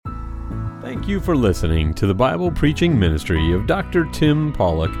Thank you for listening to the Bible preaching ministry of Dr. Tim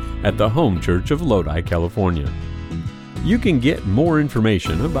Pollock at the Home Church of Lodi, California. You can get more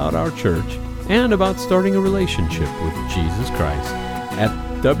information about our church and about starting a relationship with Jesus Christ at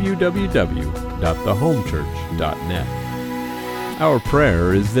www.thehomechurch.net. Our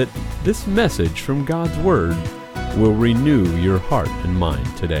prayer is that this message from God's Word will renew your heart and mind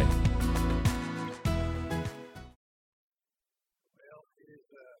today.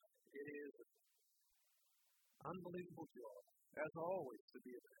 Unbelievable joy, as always, to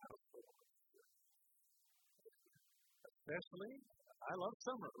be in the house of the Lord. Especially, I love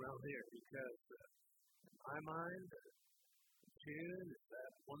summer around here because, in my mind, June is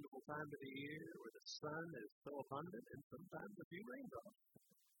that wonderful time of the year where the sun is so abundant and sometimes a few raindrops.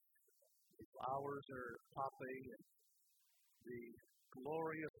 The flowers are popping and the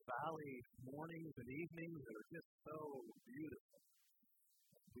glorious valley mornings and evenings are just so beautiful.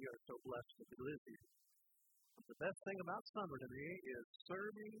 We are so blessed to live here. The best thing about summer to me is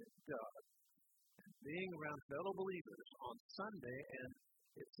serving God, being around fellow believers on Sunday, and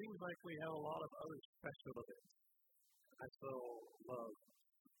it seems like we have a lot of other special events. I so love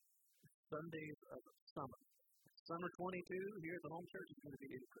Sundays of summer. Summer 22 here at the Home Church is going to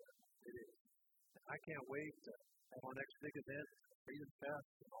be incredible. It is. I can't wait to have our next big event, Freedom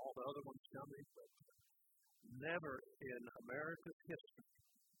Fest, and all the other ones coming. But never in America's history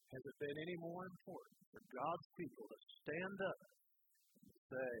has it been any more important for God's people to stand up and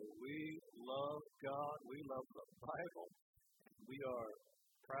say, we love God, we love the Bible, and we are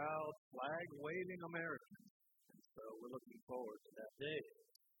proud, flag-waving Americans. And so we're looking forward to that day.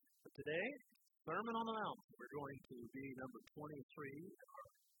 But today, Sermon on the Mount, we're going to be number 23 in our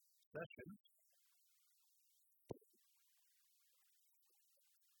session.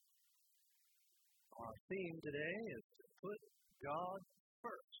 Our theme today is to put God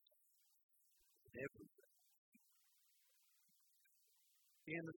first. Everything.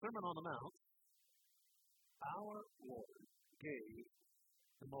 In the Sermon on the Mount, our Lord gave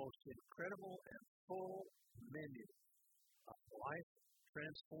the most incredible and full menu of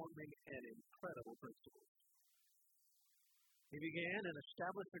life-transforming and incredible principles. He began and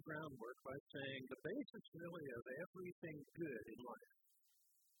established the groundwork by saying the basis really of everything good in life.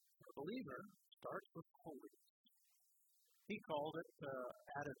 A believer starts with holiness. He called it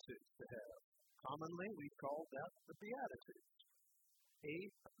attitudes to have. Commonly, we call that the Beatitudes.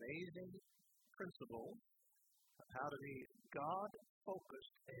 8 amazing principles of how to be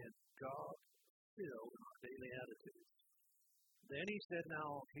God-focused and God-filled in our daily attitudes. Then he said,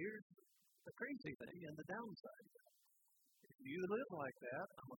 now, here's the crazy thing and the downside. If you live like that,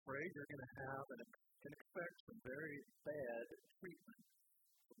 I'm afraid you're going to have and can expect some very bad treatment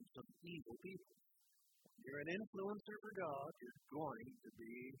from some evil people. If you're an influencer for God, you're going to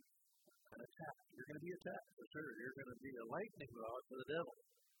be an attack. You're going to be attacked for sure. You're going to be a lightning rod for the devil.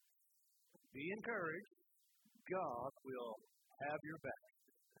 Be encouraged. God will have your back,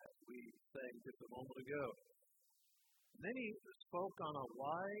 as we sang just a moment ago. And then he spoke on a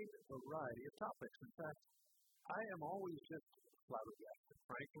wide variety of topics. In fact, I am always just flabbergasted,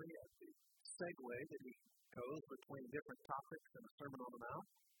 frankly, at the segue that he goes between different topics in the Sermon on the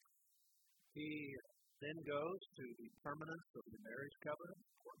Mount. He then goes to the permanence of the marriage covenant,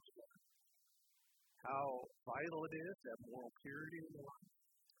 how vital it is to have moral purity in the life.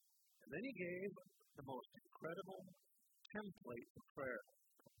 And then he gave the most incredible template for prayer,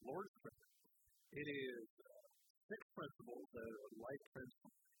 Lord's Prayer. It is 6 principles that are life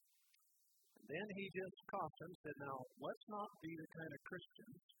principles. And then he just cautioned, said, now, let's not be the kind of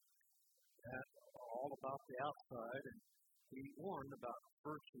Christians that are all about the outside, and he warned about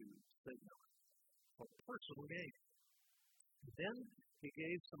virtue signaling for personal gain. And then he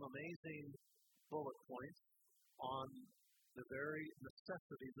gave some amazing bullet points on the very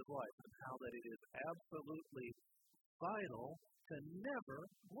necessities of life and how that it is absolutely vital to never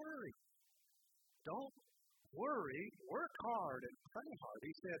worry. Don't worry, work hard and pray hard.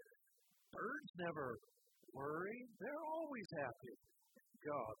 He said, birds never worry, they're always happy.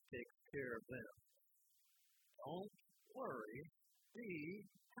 God takes care of them. Don't worry, be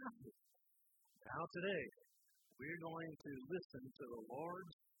happy. Now today, we're going to listen to the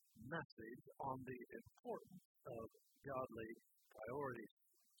Lord's message on the importance of godly priorities.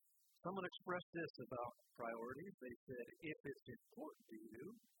 Someone expressed this about priorities. They said, if it's important to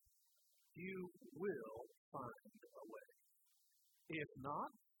you, you will find a way. If not,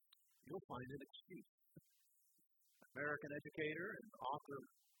 you'll find an excuse. American educator and author,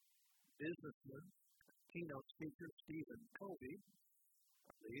 businessman, keynote speaker Stephen Covey,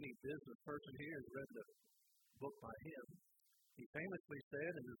 the any business person here has read the book by him. He famously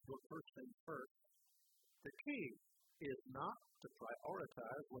said in his book, First Things First, the key is not to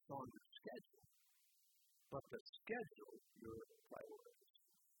prioritize what's on your schedule, but to schedule your priorities.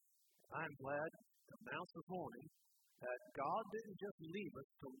 I'm glad to announce this morning that God didn't just leave us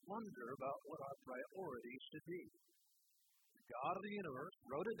to wonder about what our priorities should be. The God of the universe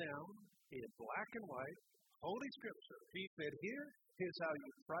wrote it down in black and white, Holy Scripture. He said, here's how you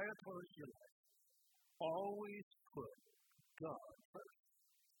prioritize your life. Always put God first.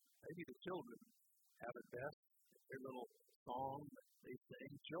 Maybe the children have it best. Their little song that they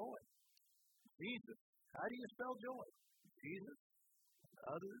sing, joy. Jesus. How do you spell joy? Jesus, and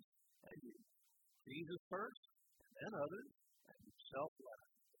others, and you. Jesus first, and then others, and yourself last.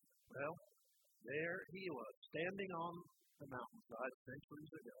 Well, there he was, standing on the mountainside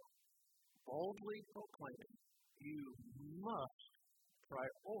centuries ago, boldly proclaiming, you must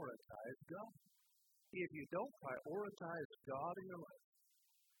prioritize God. If you don't prioritize God in your life,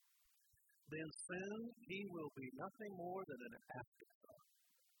 then soon he will be nothing more than an afterthought.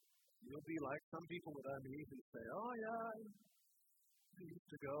 You'll be like some people that I meet who say, oh yeah, I used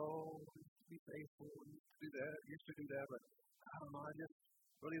to go, used to be faithful, used to do that, but I don't know, I just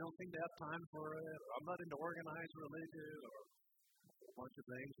really don't think they have time for it, or I'm not into organized religion, or a bunch of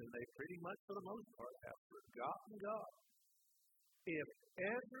things, and they pretty much, for the most part, have forgotten God. If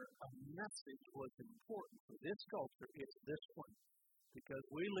ever a message was important for this culture, it's this one. Because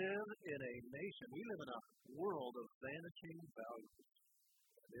we live in a nation, we live in a world of vanishing values,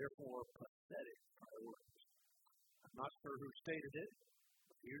 and therefore pathetic priorities. I'm not sure who stated it,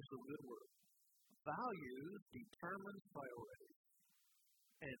 but here's the good word. Values determine priorities,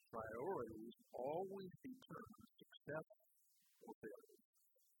 and priorities always determine success or failure.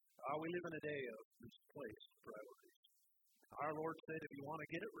 We live in a day of misplaced priorities. Our Lord said, if you want to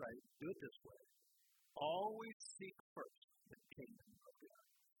get it right, do it this way. Always seek first the kingdom of God.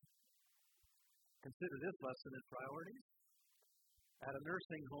 Consider this lesson in priorities. At a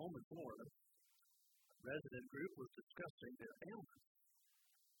nursing home in Florida, a resident group was discussing their ailments.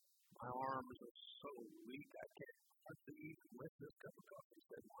 My arms are so weak, I can't hardly even lift this cup of coffee,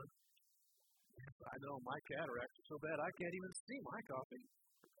 said one. I know my cataracts are so bad, I can't even see my coffee.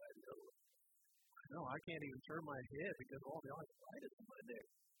 No, I can't even turn my head because of all the arthritis in my neck,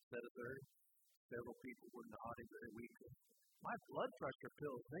 said a third. Several people were nodding very weakly. My blood pressure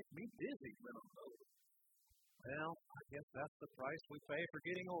pills make me dizzy when I'm old. Well, I guess that's the price we pay for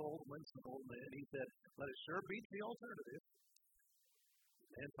getting old, went some old man. He said, but it sure beats the alternative.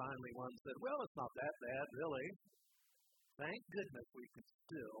 And finally one said, well, it's not that bad, really. Thank goodness we can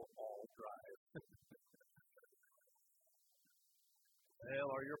still all drive. Well,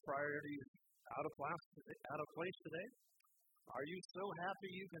 are your priorities out of place today? Are you so happy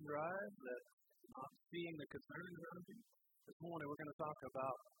you can drive that not seeing the concerns around you? This morning we're going to talk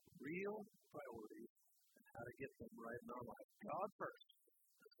about real priorities and how to get them right in our life. God first.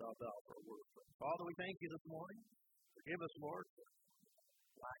 Let's stop out for a word. Father, we thank you this morning. Forgive us, Lord, for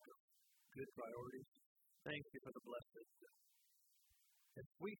lack of good priorities. Thank you for the blessed and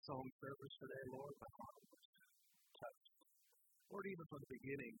sweet song service today, Lord. My heart was touched. Lord, even from the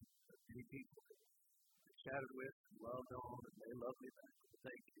beginning, many people I chatted with, loved on, and they loved me back.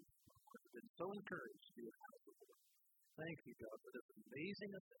 Thank you. I've been so encouraged to be a house of Lord. Thank you, God, for this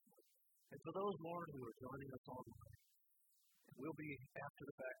amazing assembly. And for those, Lord, who are joining us online. And we'll be after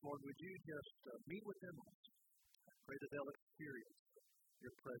the fact, Lord, would you just meet with them also? I pray that they'll experience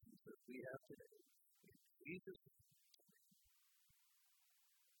your presence as we have today. In Jesus' name.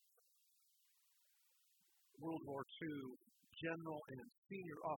 World War II General and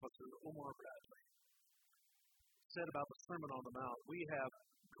Senior Officer Omar Bradley said about the Sermon on the Mount, we have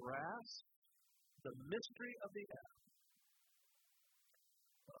grasped the mystery of the atom,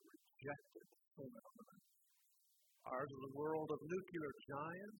 but rejected the Sermon on the Mount. Ours is a world of nuclear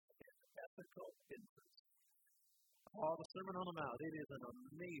giants and ethical infants. The Sermon on the Mount, it is an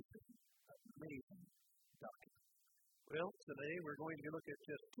amazing, amazing document. Well, today we're going to look at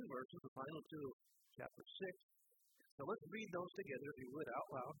just two verses, the final two of chapter 6. So let's read those together, if you would, out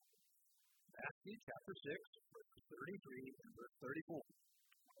loud. Matthew chapter 6, verses 33 and verse 34.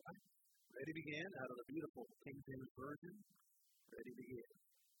 Right. Ready begin out of the beautiful King James Version. Ready begin.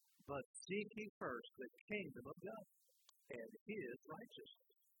 But seek ye first the kingdom of God and his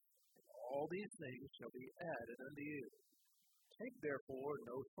righteousness, and all these things shall be added unto you. Take therefore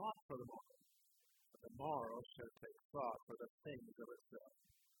no thought for the morrow, for the morrow shall take thought for the things of itself.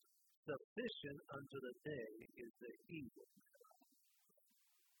 Sufficient unto the day is the evil.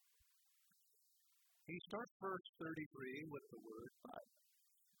 He starts verse 33 with the word but.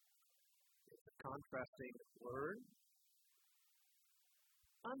 It's a contrasting word.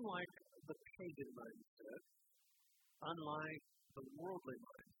 unlike the pagan mindset, unlike the worldly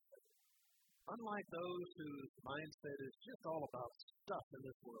mindset, unlike those whose mindset is just all about stuff in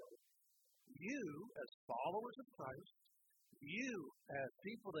this world, you, as followers of Christ, you, as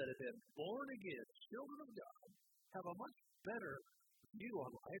people that have been born again, children of God, have a much better view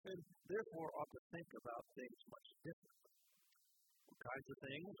on life and therefore ought to think about things much differently. What kinds of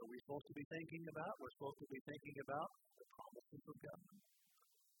things are we supposed to be thinking about? We're supposed to be thinking about the promises of God,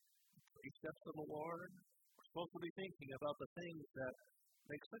 the precepts of the Lord. We're supposed to be thinking about the things that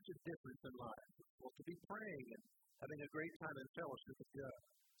make such a difference in life. We're supposed to be praying and having a great time in fellowship with God.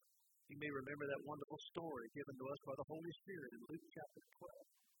 You may remember that wonderful story given to us by the Holy Spirit in Luke chapter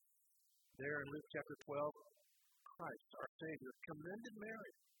 12. There in Luke chapter 12, Christ, our Savior, commended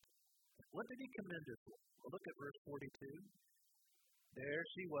Mary. What did he commend her for? Well, look at verse 42. There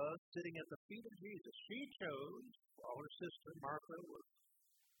she was, sitting at the feet of Jesus. She chose, while her sister Martha was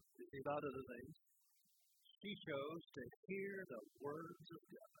busy about other things, she chose to hear the words of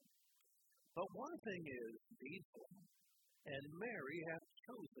God. But one thing is needful, and Mary hath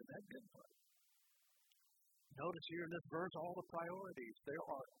chosen that good part. Notice here in this verse all the priorities. There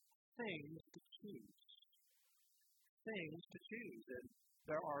are things to choose. Things to choose, and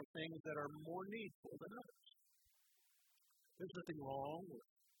there are things that are more needful than others. There's nothing wrong with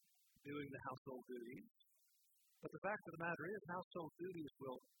doing the household duties, but the fact of the matter is household duties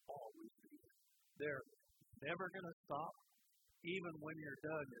will always be there. They're never going to stop. Even when you're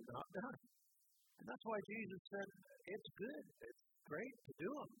done, you're not done. And that's why Jesus said, it's good, it's great to do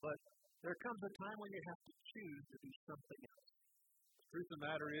them, but there comes a time when you have to choose to do something else. The truth of the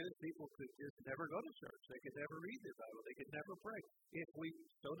matter is, people could just never go to church. They could never read their Bible. They could never pray. If we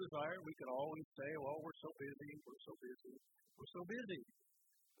so desire, we could always say, well, we're so busy, we're so busy, we're so busy.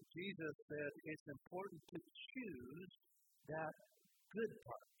 But Jesus said it's important to choose that good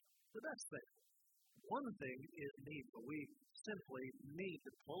part, the best thing. One thing is needful. We simply need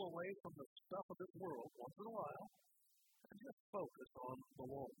to pull away from the stuff of this world once in a while and just focus on the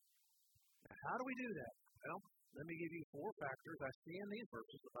Lord. Now, how do we do that? Well, let me give you 4 factors I see in these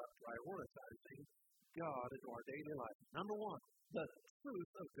verses about prioritizing God into our daily life. Number 1, the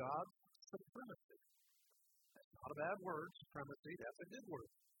truth of God's supremacy. That's not a bad word, supremacy. That's a good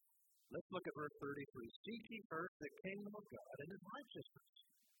word. Let's look at verse 33. Seek ye first the kingdom of God and his righteousness.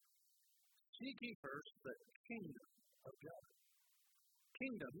 Seek ye first the kingdom of God.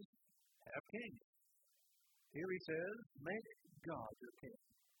 Kingdoms have kings. Here he says, make God your king.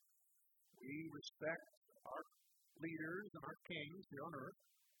 We respect our leaders and our kings here on earth.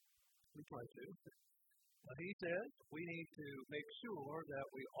 We try to. But he says we need to make sure that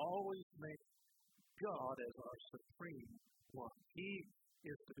we always make God as our supreme one. He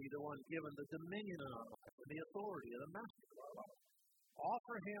is to be the one given the dominion in our life and the authority and the master of our life.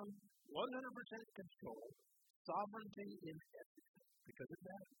 Offer him 100% control, sovereignty in everything, because it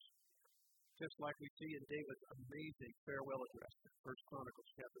matters. Just like we see in David's amazing farewell address in 1 Chronicles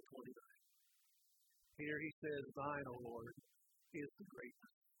chapter 29. Here he says, thine, O Lord, is the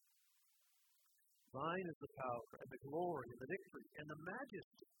greatness. Thine is the power and the glory and the victory and the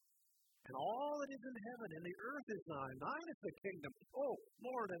majesty. And all that is in heaven and the earth is thine. Thine is the kingdom. Oh,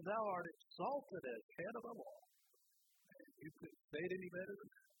 Lord, and thou art exalted as head above all. And you couldn't say it any better than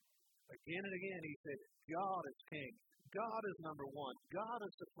that. Again and again he said, God is king. God is number 1. God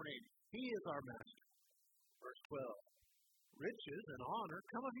is supreme. He is our master. Verse 12. Riches and honor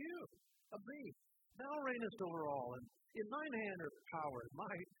come of you, of thee. Thou reignest over all, and in thine hand are power and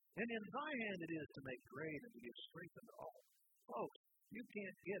might, and in thy hand it is to make great and to give strength unto all. Folks, you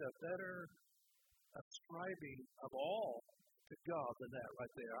can't get a better ascribing of all to God than that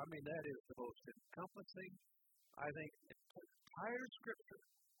right there. I mean, that is the most encompassing, I think, entire Scripture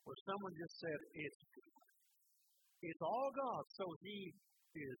where someone just said, it's good. It's all God, so he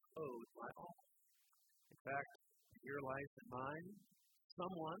is owed by all. In fact, in your life and mine,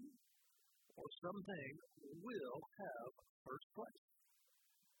 someone or something will have first place.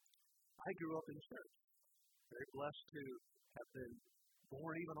 I grew up in church. Very blessed to have been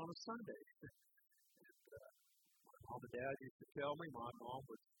born even on a Sunday. My mom and dad used to tell me, my mom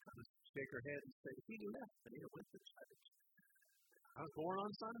would kind of shake her head and say, he left and he went to church. I was born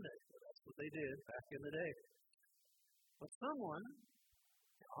on Sunday. That's what they did back in the day. But someone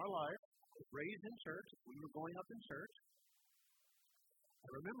in our life was raised in church. We were going up in church. I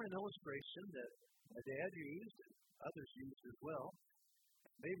remember an illustration that my dad used and others used as well.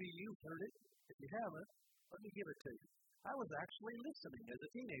 Maybe you've heard it. If you haven't, let me give it to you. I was actually listening as a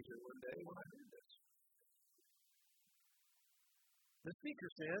teenager one day when I heard this. The speaker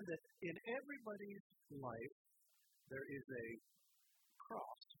said that in everybody's life there is a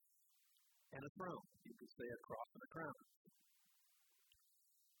cross and a throne. You could say a cross and a crown.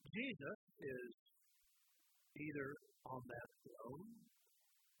 Jesus is either on that throne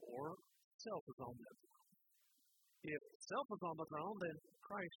or self is on that throne. If self is on the throne, then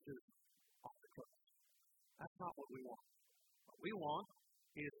Christ is on the cross. That's not what we want. What we want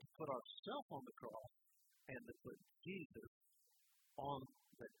is to put ourselves on the cross and to put Jesus on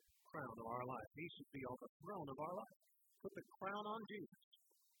the crown of our life. He should be on the throne of our life. Put the crown on Jesus.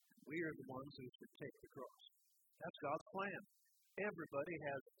 We are the ones who should take the cross. That's God's plan. Everybody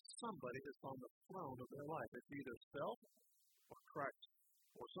has somebody that's on the throne of their life. It's either self or Christ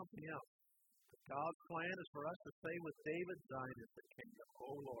or something else. But God's plan is for us to say with David, thine is the kingdom, O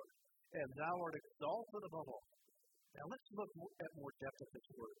Lord, and thou art exalted above all. Now let's look at more depth of this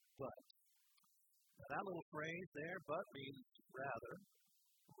word, but. Now that little phrase there, but, means rather.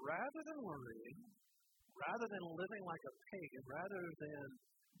 Rather than worrying, rather than living like a pagan, rather than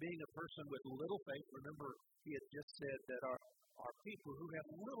being a person with little faith. Remember, he had just said that our people who have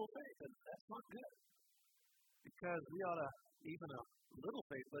little faith, and that's not good. Because we ought to, even a little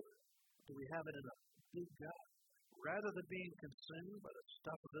faith, but do we have it in a big God? Rather than being consumed by the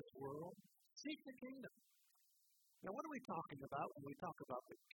stuff of this world, seek the kingdom. Now, what are we talking about when we talk about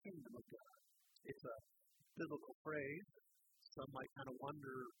the kingdom of God? It's a biblical phrase. Some might kind of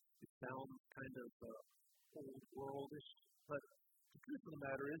wonder, it sounds kind of old worldish, but the truth of the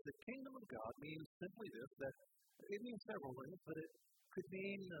matter is the kingdom of God means simply this, that it means several things, but it could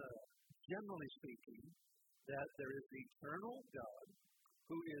mean, generally speaking, that there is the eternal God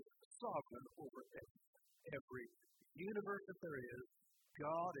who is sovereign over every universe that there is.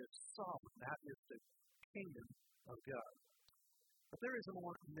 God is sovereign. That is the kingdom of God. But there is a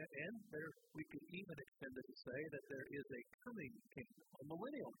more, and there we could even extend it to say that there is a coming kingdom, a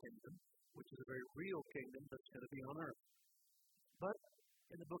millennial kingdom, which is a very real kingdom that's going to be on earth. But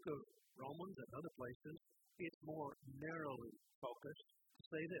in the book of Romans and other places, it's more narrowly focused to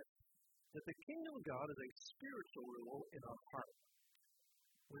say this, that the kingdom of God is a spiritual rule in our heart.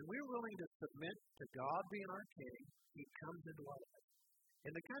 When we're willing to submit to God being our king, he comes into our life.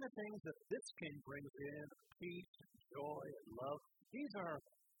 And the kind of things that this king brings in, peace, joy, and love, these are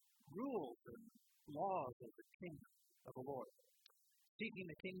rules and laws of the kingdom of the Lord. Seeking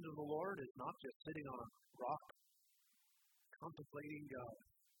the kingdom of the Lord is not just sitting on a rock, contemplating God,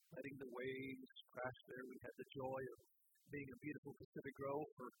 letting the waves crash there. We had the joy of being in beautiful Pacific Grove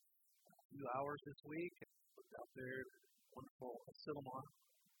for a few hours this week. Looked out there, wonderful Silmar.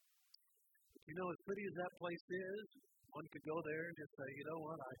 But you know, as pretty as that place is, one could go there and just say, you know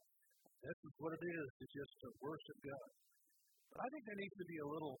what, this is what it is, to just to worship God. But I think there needs to be a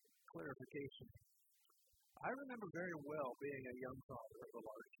little clarification. I remember very well being a young father of a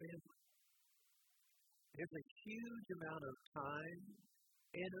large family. There's a huge amount of time,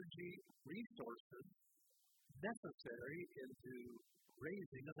 energy, resources necessary into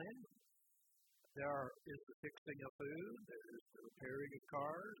raising a family. There is the fixing of food, there's the repairing of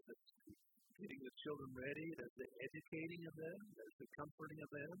cars, there's getting the children ready, there's the educating of them, there's the comforting of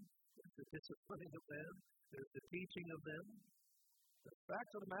them, there's the disciplining of them, there's the teaching of them. The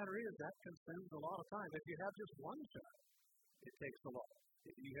fact of the matter is that consumes a lot of time. If you have just one child, it takes a lot.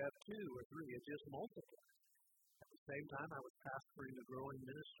 If you have two or three, it just multiplies. At the same time, I was pastoring a growing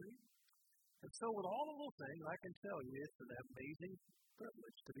ministry. And so with all of those things, I can tell you it's an amazing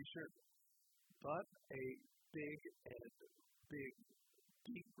privilege, to be sure. But a big,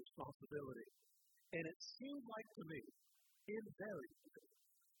 deep responsibility. And it seemed like to me, invariably,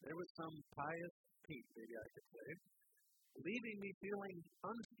 there was some pious peak, maybe I could say, leaving me feeling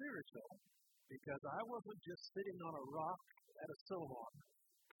unspiritual because I wasn't just sitting on a rock at a Silmar,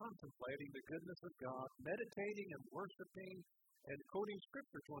 contemplating the goodness of God, meditating and worshiping and quoting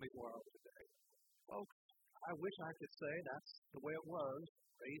Scripture 24 hours a day. Folks, I wish I could say that's the way it was,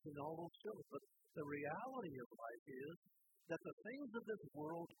 raising all those children. But the reality of life is that the things of this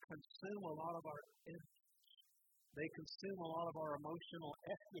world consume a lot of our energy. They consume a lot of our emotional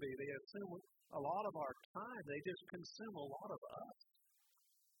equity. They consume a lot of our time. They just consume a lot of us.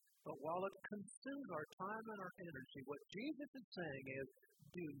 But while it consumes our time and our energy, what Jesus is saying is,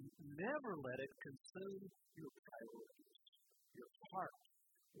 do never let it consume your priorities, your heart.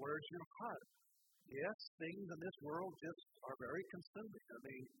 Where's your heart? Yes, things in this world just are very consuming. I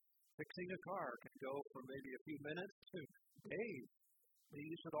mean, fixing a car can go from maybe a few minutes to days.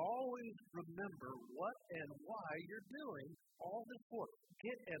 You should always remember what and why you're doing all this work.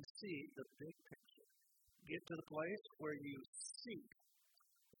 Get and see the big picture. Get to the place where you seek,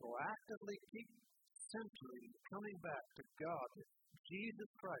 proactively keep centering, coming back to God.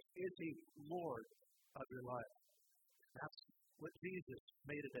 Jesus Christ, is He Lord of your life? That's what Jesus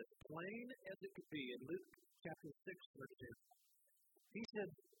made it as plain as it could be in Luke chapter 6, verse 10. He said,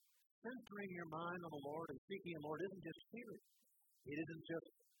 centering your mind on the Lord and seeking the Lord isn't just hearing. It isn't just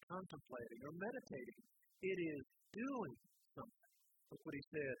contemplating or meditating. It is doing something. That's what he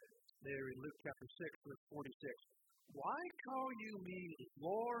said there in Luke chapter 6, verse 46. Why call you me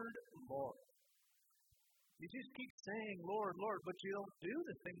Lord, Lord? You just keep saying, Lord, Lord, but you don't do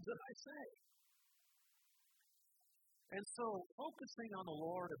the things that I say. And so focusing on the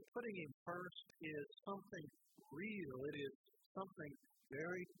Lord and putting Him first is something real. It is something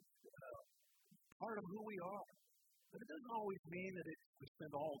very part of who we are. But it doesn't always mean that we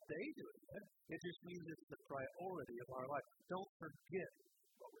spend all day doing it. It just means it's the priority of our life. Don't forget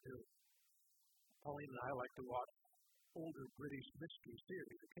what we're doing. Pauline and I like to watch older British mystery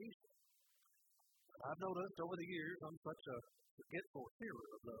series occasionally. I've noticed over the years, I'm such a forgetful hearer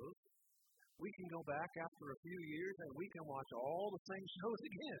of those. We can go back after a few years and we can watch all the same shows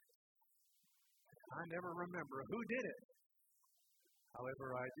again. I never remember who did it.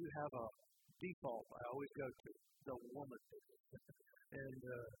 However, I do have a default I always go to. The woman did it. And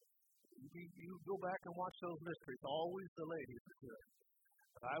you go back and watch those mysteries. Always the ladies are good.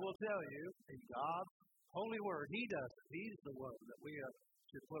 But I will tell you, in God's holy word, He does it. He's the one that we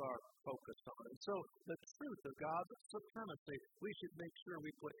should put our focus on. And so the truth of God's supremacy, we should make sure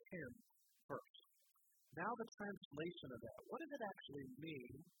we put Him first. Now the translation of that. What does it actually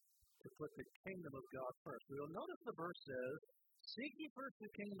mean to put the kingdom of God first? We'll notice the verse says, seek ye first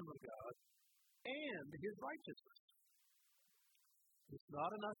the kingdom of God and His righteousness. It's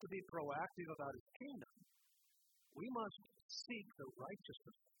not enough to be proactive about His kingdom. We must seek the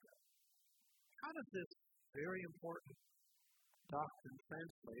righteousness of God. How does this very important doctrine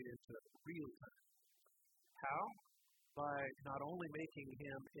translate into real time? How? By not only making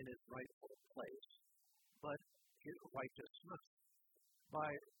Him in His rightful place, but His righteousness. By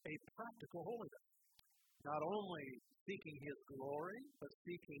a practical holiness. Not only seeking His glory, but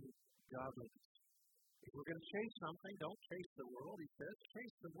seeking godliness. If we're going to chase something, don't chase the world, He says.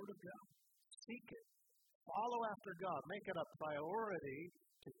 Chase the Word of God. Seek it. Follow after God. Make it a priority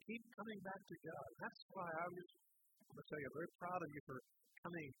to keep coming back to God. That's why I'm going to tell you, I'm very proud of you for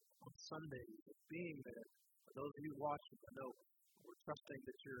coming on Sundays and being there. For those of you watching, I know we're trusting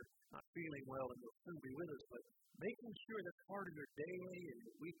that you're not feeling well and you'll soon be with us, but making sure that's part of your daily and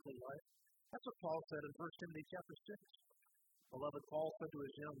your weekly life. That's what Paul said in 1 Timothy chapter 6. Beloved, Paul said to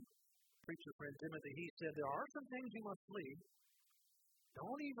his young preacher friend Timothy, he said, there are some things you must flee.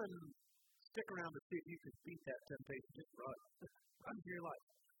 Don't even stick around to see if you can beat that temptation. Just run. Run for your life.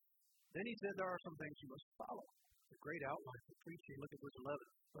 Then he said, there are some things you must follow. A great outline for preaching. Look at verse 11.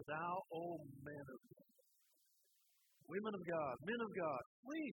 But thou, O man of God, women of God, men of God,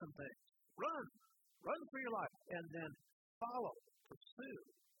 flee some things. Run. Run for your life. And then follow. Pursue.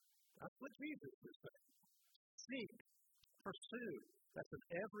 That's what Jesus is saying. Seek. Pursue. That's an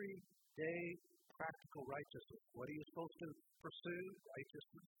everyday practical righteousness. What are you supposed to pursue?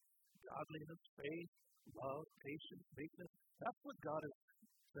 Righteousness, godliness, faith, love, patience, meekness. That's what God is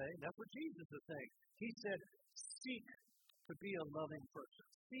saying. That's what Jesus is saying. He said, seek to be a loving person.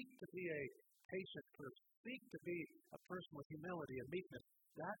 Seek to be a patient person. Seek to be a person with humility and meekness.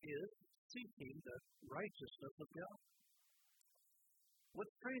 That is seeking the righteousness of God.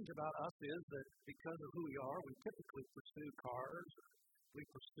 What's strange about us is that because of who we are, we typically pursue cars, we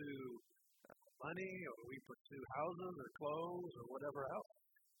pursue money, or we pursue houses or clothes or whatever else.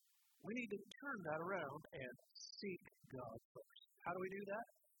 We need to turn that around and seek God first. How do we do that?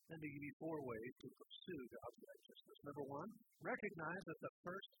 Let me give you 4 ways to pursue God's righteousness. Number 1, recognize that the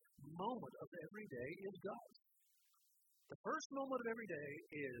first moment of every day is God's. The first moment of every day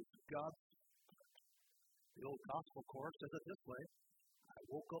is God's. The old gospel chorus says it this way. I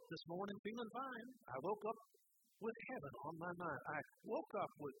woke up this morning feeling fine. I woke up with heaven on my mind. I woke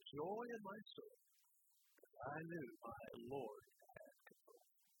up with joy in my soul. I knew my Lord had control.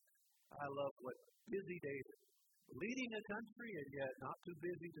 I love what busy David, leading a country and yet not too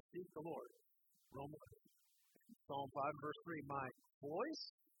busy to seek the Lord. Psalm 5 verse 3, my voice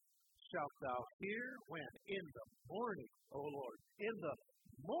shalt thou hear when? In the morning, O Lord. In the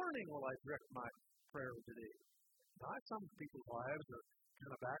morning will I direct my prayer to thee. Now, some people's lives are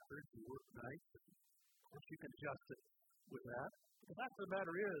kind of backwards and work nights. Of course, you can adjust it with that. The fact of the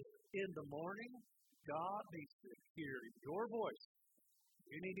matter is, in the morning, God needs to hear your voice.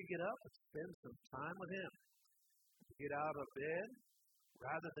 You need to get up and spend some time with Him. Get out of bed,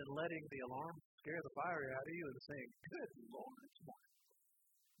 rather than letting the alarm scare the fire out of you and saying, good Lord, it's morning.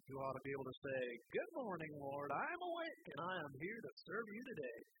 You ought to be able to say, good morning, Lord, I'm awake and I am here to serve you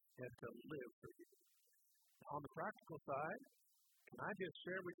today and to live for you. On the practical side, can I just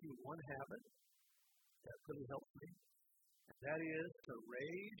share with you one habit that really helps me? And that is to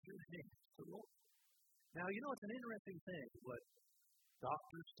raise your hands to the Lord. Now, it's an interesting thing what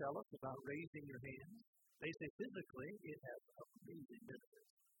doctors tell us about raising your hands. They say physically it has amazing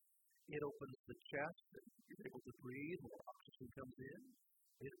benefits. It opens the chest and you're able to breathe, more oxygen comes in.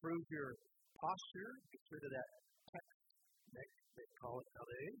 It improves your posture, gets rid of that text neck, they call it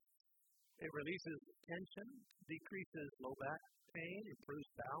nowadays. It releases tension, decreases low back pain, improves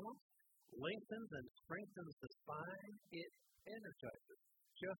balance, lengthens and strengthens the spine. It energizes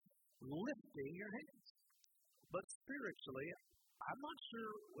just lifting your hands. But spiritually, I'm not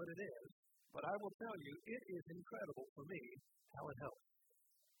sure what it is, but I will tell you, it is incredible for me how it helps.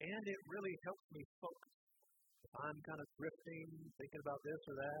 And it really helps me focus. If I'm kind of drifting, thinking about this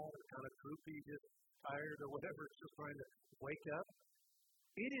or that, or kind of droopy, just tired or whatever, it's just trying to wake up,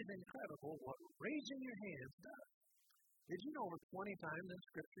 it is incredible what raising your hands does. Did you know over 20 times in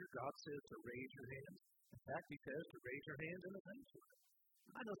Scripture, God says to raise your hands? In fact, He says to raise your hands in the sanctuary.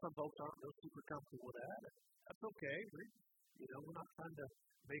 I know some folks aren't real super comfortable with that. That's okay. We're not trying to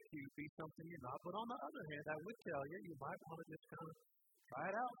make you be something you're not. But on the other hand, I would tell you, you might want to just kind of try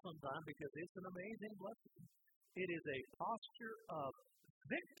it out sometime because it's an amazing blessing. It is a posture of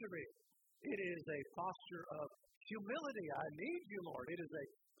victory. It is a posture of humility. I need you, Lord. It is a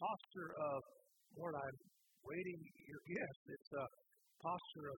posture of, Lord, I'm waiting your gift. It's a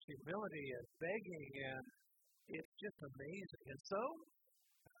posture of humility and begging, and it's just amazing. And so,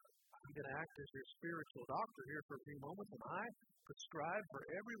 I'm going to act as your spiritual doctor here for a few moments, and I prescribe for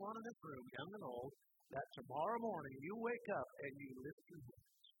everyone in this room, young and old, that tomorrow morning you wake up and you lift your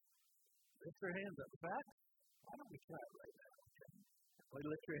hands. Lift your hands up. In fact, why don't we try it right now? Okay? Everybody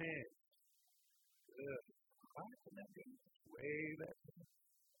lift your hands. Good. Right, and that means wave at me.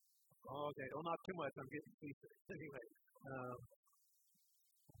 Okay, well, not too much. I'm getting seasick. Anyway,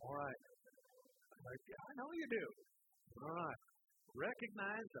 all right. I know you do. All right.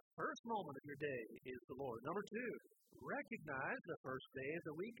 Recognize the first moment of your day is the Lord. Number 2, recognize the first day of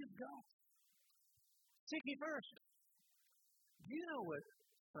the week is God. Seek Ye first. Do you know what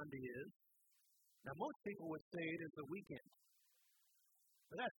Sunday is? Now, most people would say it is the weekend.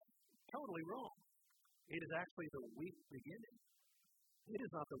 But that's totally wrong. It is actually the week beginning. It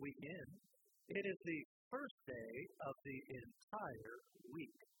is not the weekend. It is the first day of the entire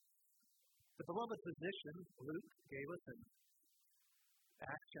week. The beloved physician, Luke, gave us in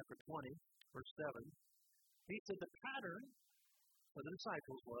Acts chapter 20, verse 7, he said the pattern for the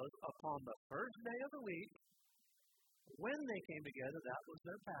disciples was upon the first day of the week, when they came together, that was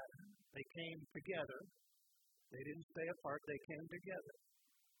their pattern. They came together. They didn't stay apart. They came together.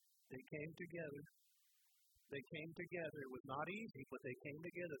 They came together. They came together. It was not easy, but they came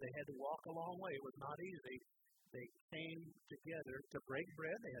together. They had to walk a long way. It was not easy. They came together to break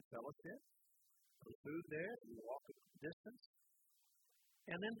bread. They had fellowship. There was food there. You walk a distance.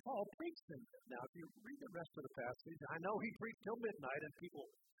 And then Paul preached them. Now, if you read the rest of the passage, I know he preached till midnight and people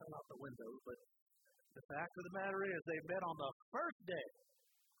fell out the windows, but the fact of the matter is they met on the first day.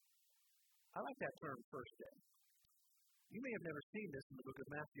 I like that term, first day. You may have never seen this in the book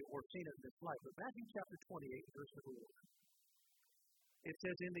of Matthew or seen it in this life, but Matthew chapter 28, verse number 1. It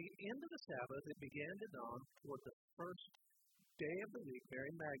says, in the end of the Sabbath, it began to dawn toward the first day of the week.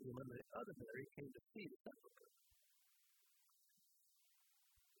 Mary Magdalene and the other Mary came to see the sepulchre.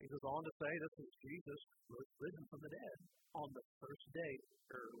 He goes on to say, this is Jesus was risen from the dead on the first day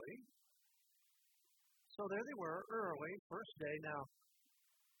early. So there they were, early, first day. Now,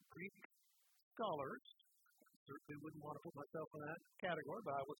 Greek scholars, I certainly wouldn't want to put myself in that category,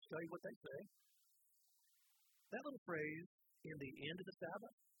 but I will tell you what they say. That little phrase, in the end of the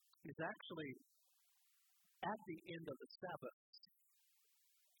Sabbath, is actually at the end of the Sabbath.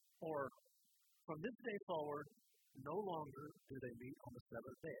 Or, from this day forward, no longer do they meet on the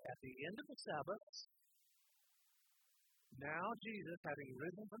seventh day. At the end of the Sabbath, now Jesus, having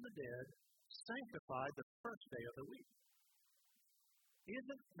risen from the dead, sanctified the first day of the week.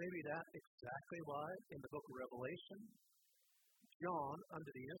 Isn't maybe that exactly why in the book of Revelation, John,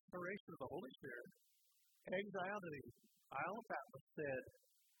 under the inspiration of the Holy Spirit, exiled to the Isle of Patmos, said,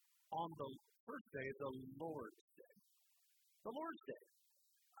 on the first day, the Lord's Day. The Lord's Day.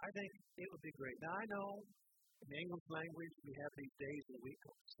 I think it would be great. Now, I know in the English language, we have these days of the week,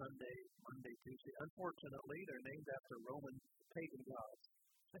 Sunday, Monday, Tuesday. Unfortunately, they're named after Roman pagan gods.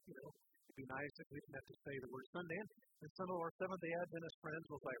 It'd be nice if we didn't have to say the word Sunday. And some of our Seventh-day Adventist friends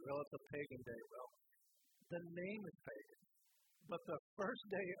will say, well, it's a pagan day. Well, the name is pagan. But the first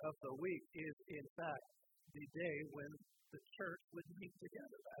day of the week is, in fact, the day when the church would meet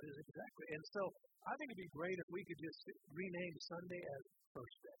together. That is exactly. And so I think it'd be great if we could just rename Sunday as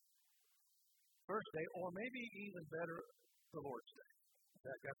First Day. First Day, or maybe even better, the Lord's Day.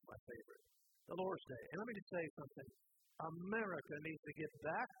 That's my favorite. The Lord's Day. And let me just say something. America needs to get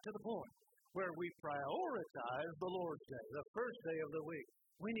back to the point where we prioritize the Lord's Day, the first day of the week.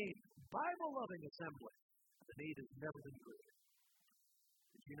 We need Bible-loving assembly. The need has never been greater.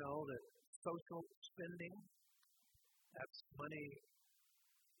 Did you know that social spending, that's money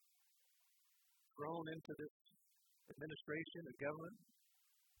thrown into this administration and government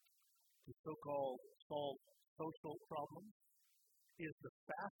to so-called solve social problems, is the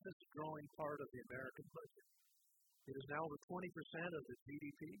fastest growing part of the American budget. It is now over 20% of the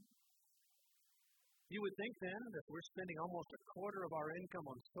GDP. You would think then that we're spending almost a quarter of our income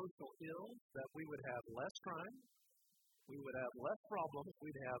on social ills, that we would have less crime, we would have less problems,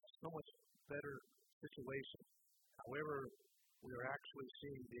 we'd have so much better situation. However, we are actually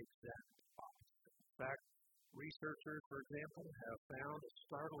seeing the exact opposite. In fact, researchers, for example, have found a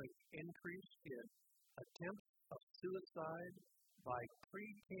startling increase in attempts of suicide by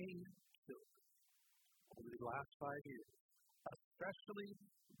preteen children over the last 5 years, especially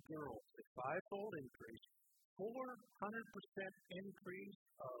girls. A fivefold increase, 400% increase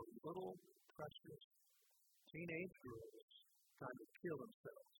of little precious teenage girls trying to kill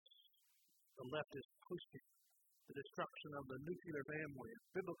themselves. The left is pushing the destruction of the nuclear family in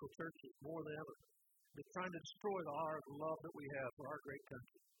biblical churches more than ever. They're trying to destroy the heart of love that we have for our great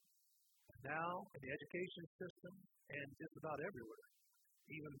country. And now, in the education system and just about everywhere,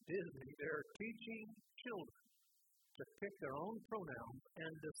 even Disney, they're teaching children to pick their own pronouns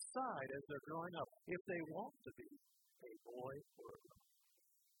and decide as they're growing up if they want to be a boy or a girl.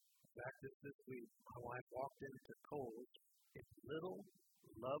 In fact, this week, my wife walked into Kohl's in little,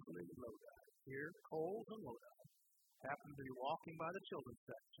 lovely Lodi. Here, Kohl's and Lodi happened to be walking by the children's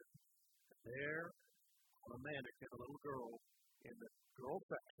section. And there, on a mannequin, a little girl in the girl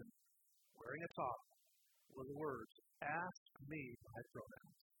section, wearing a top, were the words, "Ask me my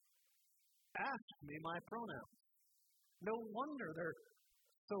pronouns." Ask me my pronouns. No wonder they're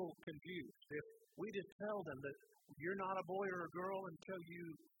so confused. If we just tell them that you're not a boy or a girl until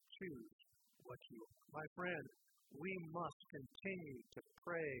you choose what you are. My friend, we must continue to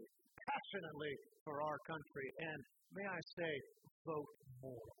pray passionately for our country, and may I say, vote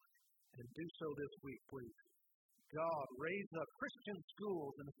more. And do so this week, please. God, raise up Christian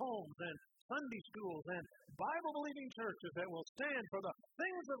schools and homes and Sunday schools and Bible-believing churches that will stand for the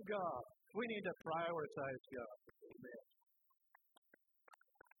things of God. We need to prioritize God. Amen.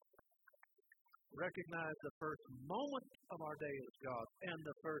 Recognize the first moment of our day is God, and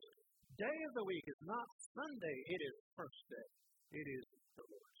the first day of the week is not Sunday, it is first day. It is the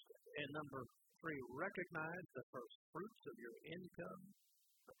Lord's Day. And number 3, recognize the first fruits of your income.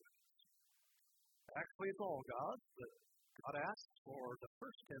 Actually, it's all God's, but God asks for the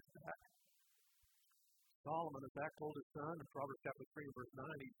first 10 back. Solomon, in fact, told his son in Proverbs chapter 3, verse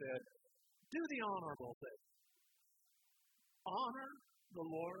 9, he said, "Do the honorable thing. Honor the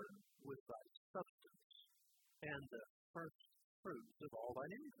Lord with thy substance and the first fruits of all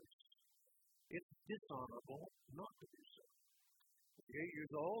thine increase." It's dishonorable not to do so. If you're 8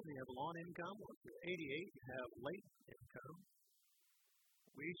 years old and you have a long income, or if you're 88 and you have late income,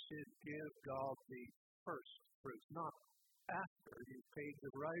 we should give God the first fruits, not after you've paid the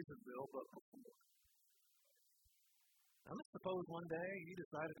Verizon bill, but before. Now, let's suppose one day you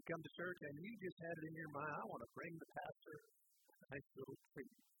decided to come to church and you just had it in your mind, I want to bring the pastor a nice little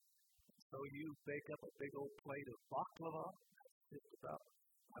treat. So you bake up a big old plate of baklava. That's just about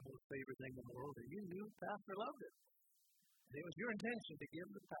my most favorite thing in the world, and you knew the pastor loved it. And it was your intention to give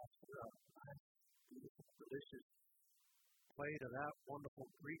the pastor a nice, beautiful, delicious plate of that wonderful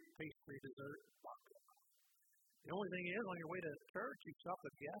Greek pastry dessert baklava. The only thing is, on your way to church, you stop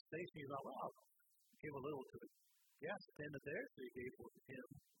at the gas station, you thought, well, I'll give a little to the gas attendant there, so you gave one to him.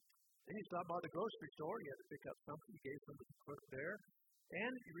 Then you stopped by the grocery store, you had to pick up something, you gave some to the clerk there,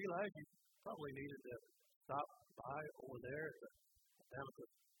 and you realized you probably needed to stop by over there down at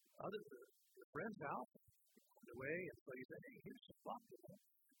your friend's house on the way, and so you said, hey, here's some baklava.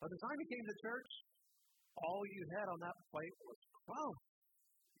 By the time you came to church, all you had on that plate was crumbs.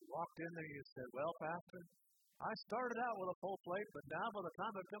 You walked in there and you said, well, Pastor, I started out with a full plate, but now by the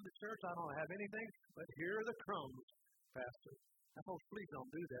time I come to church, I don't have anything, but here are the crumbs, Pastor. Oh, please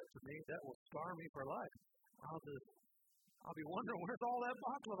don't do that to me. That will scar me for life. I'll be wondering, where's all that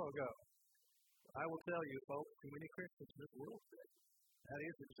baklava go? I will tell you, folks, too many Christians in this world today, that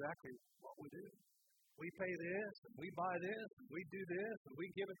is exactly what we do. We pay this, and we buy this, and we do this, and we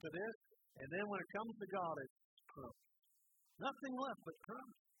give it to this, and then when it comes to God, it's crumbs. Nothing left but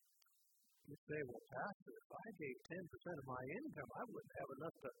crumbs. You say, well, Pastor, if I gave 10% of my income, I wouldn't have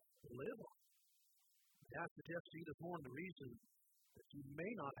enough to live on. I suggest to you this morning the reason that you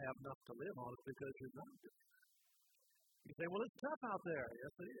may not have enough to live on is because you're not doing it. You say, well, it's tough out there.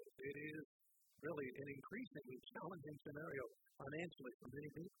 Yes, it is. It is really an increasingly challenging scenario financially for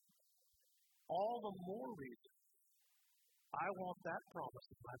many people. All the more reason I want that promise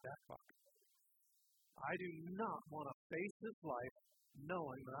in my back pocket. I do not want to face this life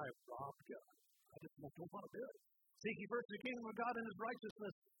knowing that I have robbed God. I just don't want to do it. Seek ye first the kingdom of God and His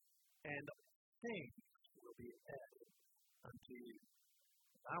righteousness, and things will be added unto you.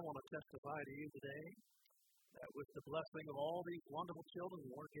 I want to testify to you today that with the blessing of all these wonderful children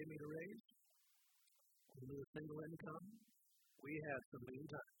the Lord gave me to raise, with a single income, we had some lean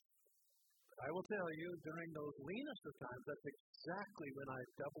times. I will tell you, during those leanest of times, that's exactly when I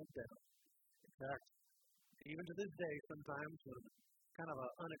doubled down. In fact, even to this day, sometimes when kind of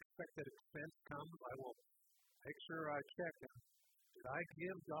an unexpected expense comes, I will make sure I check it. Did I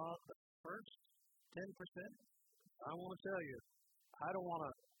give God the first 10%? I want to tell you, I don't want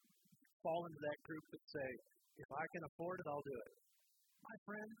to fall into that group that say, if I can afford it, I'll do it. My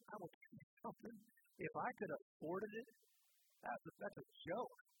friend, I will tell you something. If I could have afforded it, that's a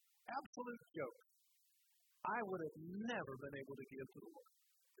joke. Absolute joke. I would have never been able to give to the Lord.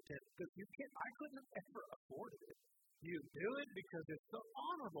 Because I couldn't have ever afforded it. You do it because it's the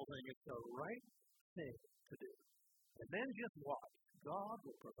honorable thing. It's the right thing to do. And then just watch. God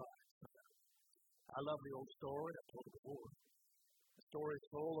will provide. I love the old story. I told it before. The story is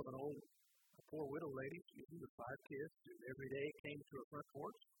full of a poor widow lady, with 5 kids, who every day came to her front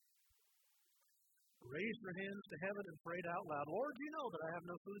porch, raised her hands to heaven and prayed out loud, Lord, you know that I have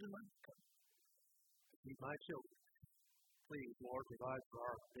no food in my cup to feed my children. Please, Lord, provide for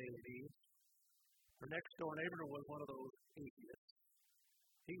our daily needs. Her next door neighbor was one of those atheists.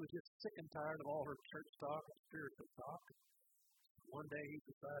 He was just sick and tired of all her church talk and spiritual talk. One day he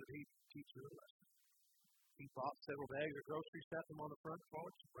decided he'd teach her a lesson. He bought several bags of groceries, sat them on the front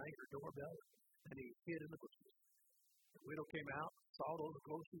porch, rang her doorbell, and he hid in the bushes. The widow came out, saw those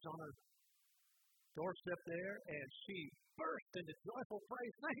groceries on her doorstep there, and she burst into joyful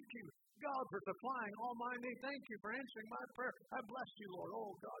praise. Thank you, God, for supplying all my needs. Thank you for answering my prayer. I bless you, Lord.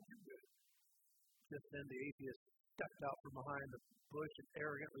 Oh, God, you're good. Just then the atheist stepped out from behind the bush and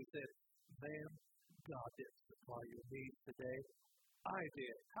arrogantly said, ma'am, God didn't supply your needs today. I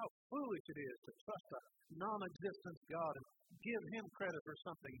did. How foolish it is to trust a non-existent God and give Him credit for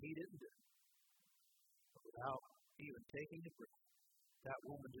something He didn't do. But without even taking a breath, that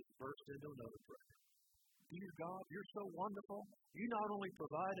woman just burst into another prayer. Dear God, you're so wonderful. You not only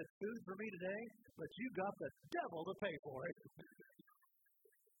provided food for me today, but you got the devil to pay for it.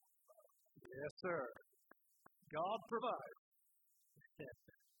 Yes, sir. God provides.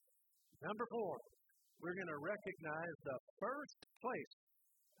 Number 4, we're going to recognize the first place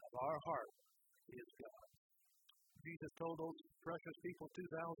of our heart is God. Jesus told those precious people 2,000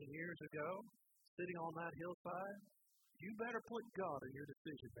 years ago, sitting on that hillside, you better put God in your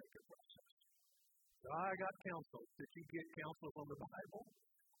decision-making process. So I got counsel. Did you get counsel from the Bible?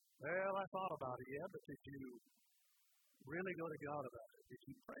 Well, I thought about it, yeah, but did you really go to God about it? Did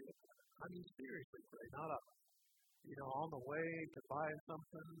you pray about it? I mean, seriously pray, not on the way to buying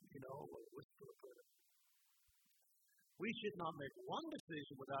something, whisper a prayer. We should not make one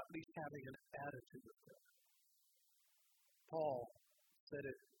decision without at least having an attitude of prayer. Paul said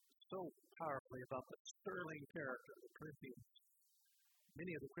it so powerfully about the sterling character of the Corinthians.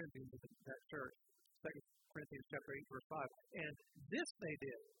 Many of the Corinthians in that church, 2 Corinthians chapter 8, verse 5. And this they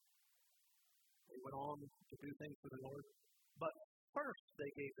did. They went on to do things for the Lord. But first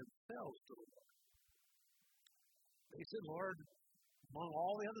they gave themselves to the Lord. They said, Lord, among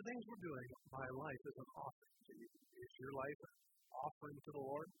all the other things we're doing, my life is an offering to you. Is your life an offering to the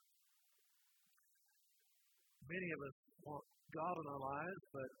Lord? Many of us want God in our lives,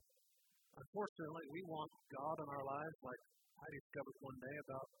 but unfortunately we want God in our lives like I discovered one day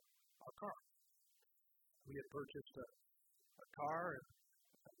about our car. We had purchased a car and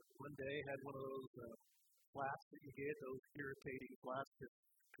one day had one of those flats that you get, those irritating flats that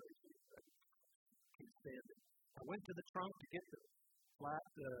crazy. I can't stand it. I went to the trunk to get the flat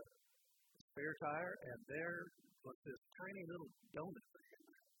spare tire, and there was this tiny little donut thing in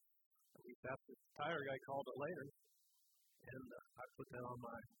there. At least that's the tire guy called it later, and I put that on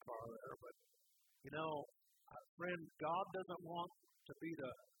my car there. But, friend, God doesn't want to be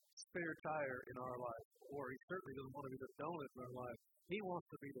the spare tire in our life, or He certainly doesn't want to be the donut in our life. He wants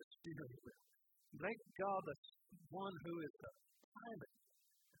to be the steering wheel. Make God the one who is the timing.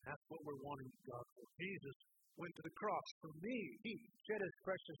 That's what we're wanting God for. Jesus went to the cross for me. He shed his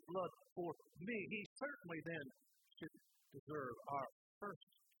precious blood for me. He certainly then should deserve our first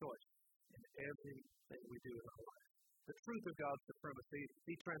choice in everything we do in our life. The truth of God's supremacy,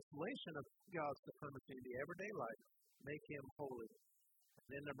 the translation of God's supremacy in the everyday life, make him holy. And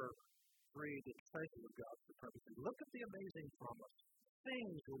then number 3, the treasure of God's supremacy. Look at the amazing promise.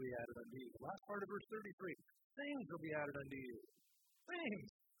 Things will be added unto you. Last part of verse 33. Things will be added unto you. Things.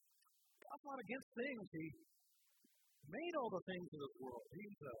 God's not against things. He made all the things of this world.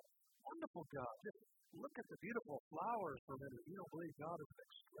 He's a wonderful God. Just look at the beautiful flowers for a minute. You don't believe God is an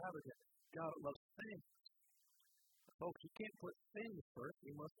extravagant God that loves things. Folks, you can't put things first.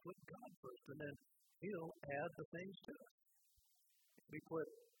 You must put God first, and then he'll add the things to us. If we put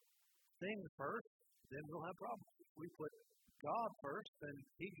things first, then we'll have problems. If we put God first, then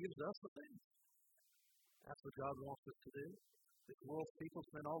he gives us the things. That's what God wants us to do. This world's people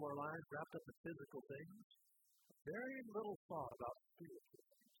spend all their lives wrapped up in physical things. Very little thought about spiritual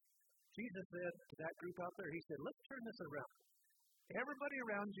things. Jesus said to that group out there, he said, let's turn this around. Everybody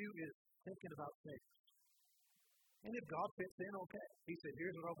around you is thinking about things. And if God fits in, okay. He said,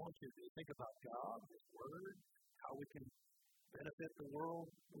 here's what I want you to do. Think about God, his word, how we can benefit the world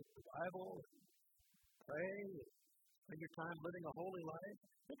with the Bible, pray, spend your time living a holy life.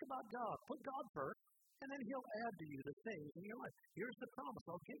 Think about God. Put God first, and then he'll add to you the things in your life. Here's the promise.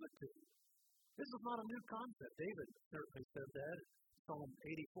 I'll give it to you. This is not a new concept. David certainly said that. Psalm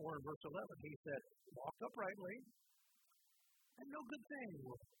 84 and verse 11, he said, walk uprightly, and no good thing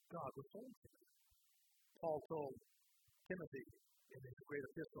will God withhold from you. Paul told Timothy in his great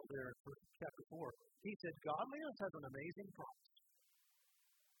epistle there in chapter 4, he said, godliness has an amazing promise.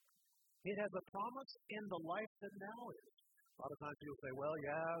 It has a promise in the life that now is. A lot of times people say, well,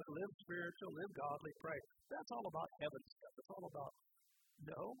 yeah, live spiritual, live godly, pray. That's all about heaven stuff. It's all about,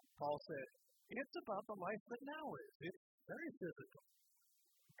 no, Paul said, it's about the life that now is. It's very physical.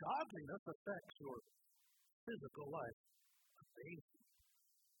 Godliness affects your physical life. Amazing.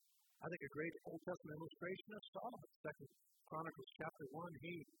 I think a great Old Testament illustration of Solomon, 2 Chronicles chapter 1,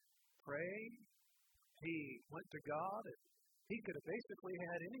 he prayed, he went to God, and he could have basically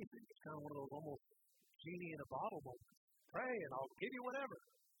had anything. It's kind of one of those almost genie in a bottle moments. Pray and I'll give you whatever.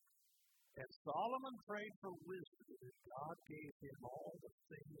 And Solomon prayed for wisdom, and God gave him all the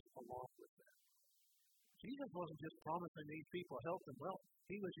things along with that. Jesus wasn't just promising these people health and wealth.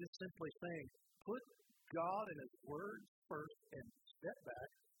 He was just simply saying, put God and his words first and step back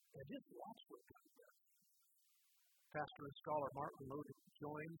and just watch what God does. Pastor and scholar Martin Lloyd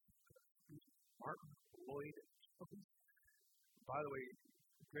Jones. By the way,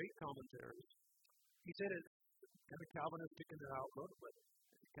 great commentaries. He said it's kind of Calvinistic in their outlook, but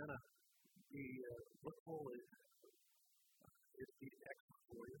it's kind of the lookful is excellent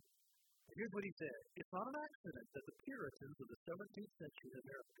for you. Here's what he said. It's not an accident that the Puritans of the 17th century in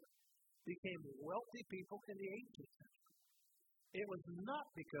America became wealthy people in the 18th century. It was not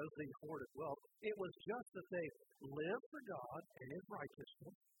because they hoarded wealth. It was just that they lived for God and his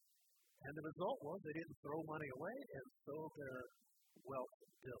righteousness. And the result was they didn't throw money away, and so their wealth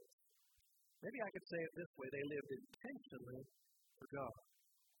built. Maybe I could say it this way. They lived intentionally for God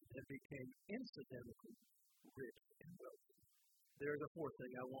and became incidentally rich and wealthy. There's a fourth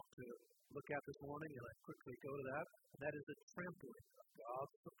thing I want to look at this morning, and I quickly go to that, and that is the trampling of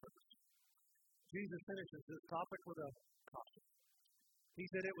God's supremacy. Jesus finishes this topic with a caution. He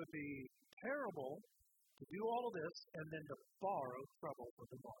said it would be terrible to do all of this and then to borrow trouble for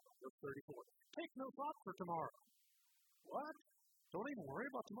tomorrow. Verse 34. Take no thought for tomorrow. What? Don't even worry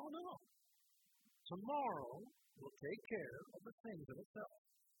about tomorrow? No. Tomorrow will take care of the things of itself.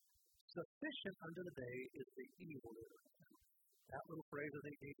 Sufficient unto the day is the evil of itself. That little phrase, I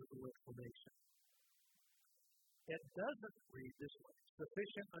think, needs a little explanation. It doesn't read this way.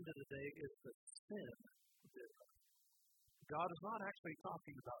 Sufficient unto the day is the sin thereof. God is not actually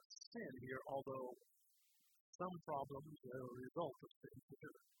talking about sin here, although some problems are a result of sin.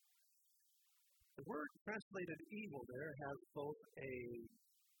 The word translated evil there has both a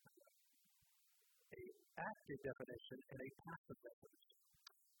active definition and a passive definition.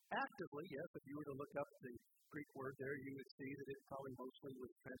 Actively, yes, if you were to look up the Greek word there, you would see that it probably mostly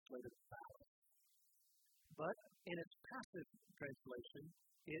was translated malice. But in its passive translation,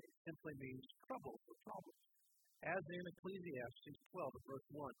 it simply means trouble or problems. As in Ecclesiastes 12 and verse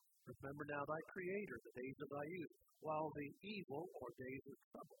 1, remember now thy Creator, the days of thy youth, while the evil or days of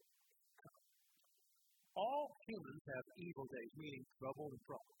trouble come. All humans have evil days, meaning trouble and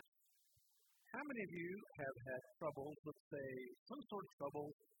problems. How many of you have had troubles, let's say, some sort of trouble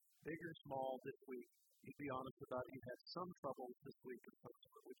big or small, this week, you'd be honest about it. You had some troubles this week of some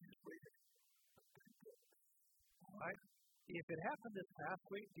sort. Would you just read it? All right? If it happened this past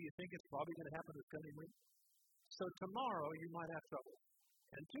week, do you think it's probably going to happen this coming week? So tomorrow you might have trouble.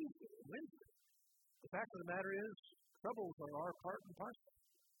 And Tuesday, and Wednesday. The fact of the matter is, troubles are our part and parcel.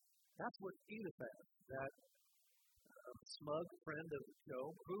 That's what Eliphaz, that smug friend of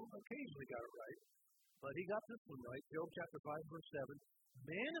Job, who occasionally got it right, but he got this one right. Job chapter 5, verse 7.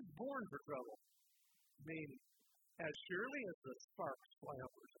 Man is born for trouble. I mean, as surely as the sparks fly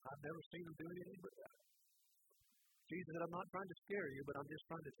upwards. I've never seen him do anything but that. Jesus said, I'm not trying to scare you, but I'm just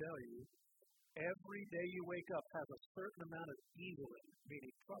trying to tell you, every day you wake up has a certain amount of evil in it,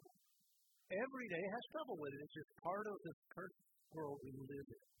 meaning trouble. Every day has trouble with it. It's just part of this cursed world we live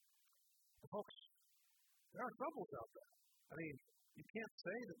in. And folks, there are troubles out there. I mean, you can't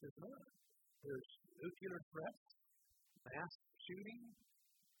say that there's none. There's nuclear threats, mass shooting,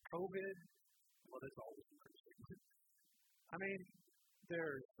 COVID. Well, that's always interesting. I mean,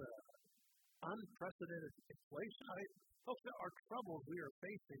 there's unprecedented inflation. Folks, there are troubles we are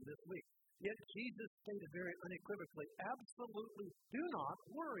facing this week. Yet Jesus stated very unequivocally, absolutely do not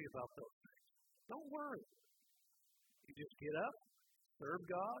worry about those things. Don't worry. You just get up, serve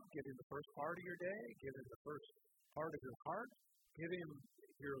God, give Him the first part of your day, give Him the first part of your heart, give Him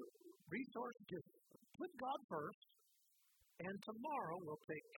your resources, just put God first, and tomorrow will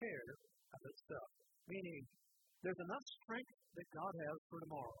take care of itself. Meaning, there's enough strength that God has for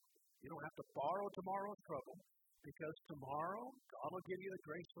tomorrow. You don't have to borrow tomorrow's trouble, because tomorrow, God will give you the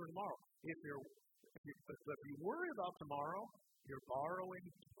grace for tomorrow. If you worry about tomorrow, you're borrowing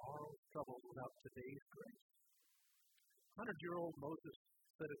tomorrow's trouble without today's grace. 100-year-old Moses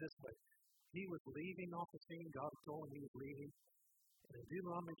said it this way. He was leaving off the scene. God told him he was leaving. And in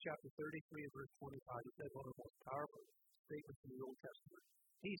Deuteronomy chapter 33 and verse 25, he said one of the most powerful statements in the Old Testament.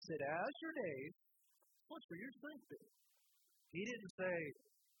 He said, as your days, what's for your strength be? He didn't say,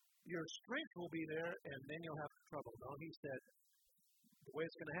 your strength will be there and then you'll have trouble. No, he said, the way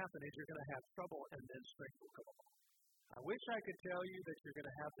it's going to happen is you're going to have trouble and then strength will come along. I wish I could tell you that you're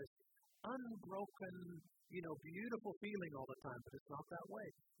going to have this unbroken, beautiful feeling all the time, but it's not that way.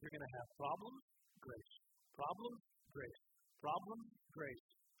 You're going to have problems, grace. Problems, grace. Problems, grace.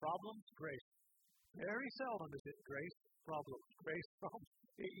 Problems, grace. Very seldom is it grace, problems, grace, problems.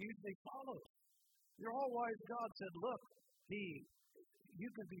 It usually follows. Your all-wise God said, look, you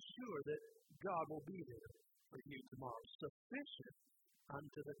can be sure that God will be there for you tomorrow. Sufficient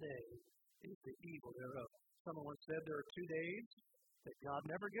unto the day is the evil thereof. Someone said there are 2 days that God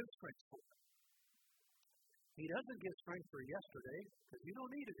never gives strength for. He doesn't give strength for yesterday because you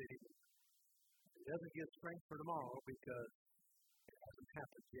don't need it anymore. He doesn't give strength for tomorrow because it hasn't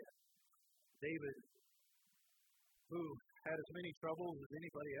happened yet. David, who had as many troubles as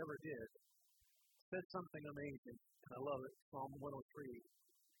anybody ever did, said something amazing, and I love it. Psalm 103.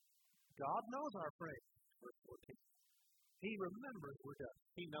 God knows our frame, verse 14. He remembers we're done.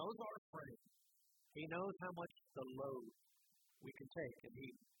 He knows our frame. He knows how much the load we can take, and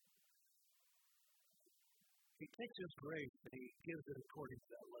He takes His grace and He gives it according to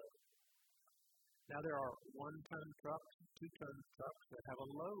that load. Now there are 1-ton trucks, 2-ton trucks that have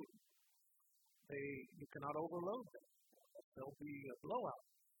a load. You cannot overload them. There'll be a blowout.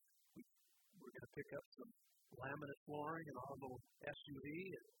 We're going to pick up some laminate flooring in our little SUV,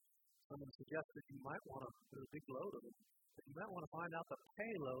 and someone suggested you might want to do a big load of it. But you might want to find out the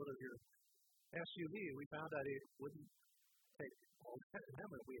payload of your SUV. We found out it wouldn't take all that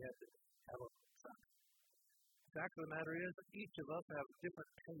laminate. We had to have a truck. The fact of the matter is, each of us have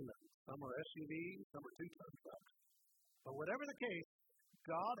different payloads. Some are SUVs, some are 2-ton trucks. But whatever the case,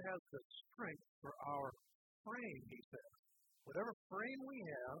 God has the strength for our frame, He says. Whatever frame we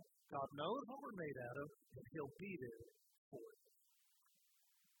have, God knows what we're made out of, and He'll be there for it.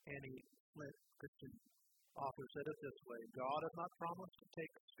 Annie Flint, Christian author, said it this way. God has not promised to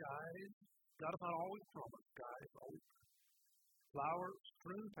take skies. God has not always promised skies, always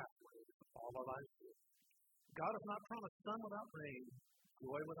flower-strewn pathways all our lives. God has not promised sun without rain,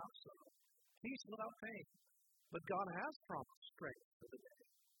 joy without sorrow, peace without pain. But God has promised strength for the day,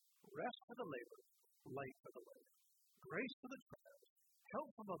 rest for the labor, light for the labor, grace for the trials,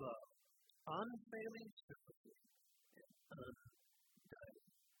 help from above, unfailing sympathy, and undying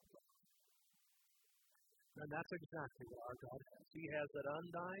love. And that's exactly what our God has. He has that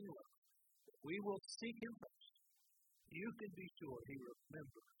undying love. If we will seek Him first, you can be sure He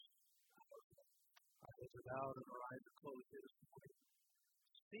remembers our love. Our heads are bowed and our eyes are closed this morning.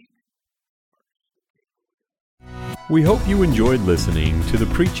 Seek first. We hope you enjoyed listening to the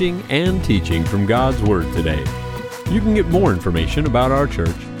preaching and teaching from God's Word today. You can get more information about our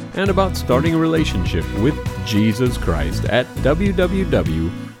church and about starting a relationship with Jesus Christ at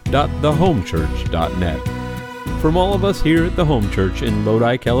www.thehomechurch.net. From all of us here at the Home Church in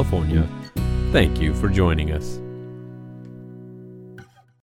Lodi, California, thank you for joining us.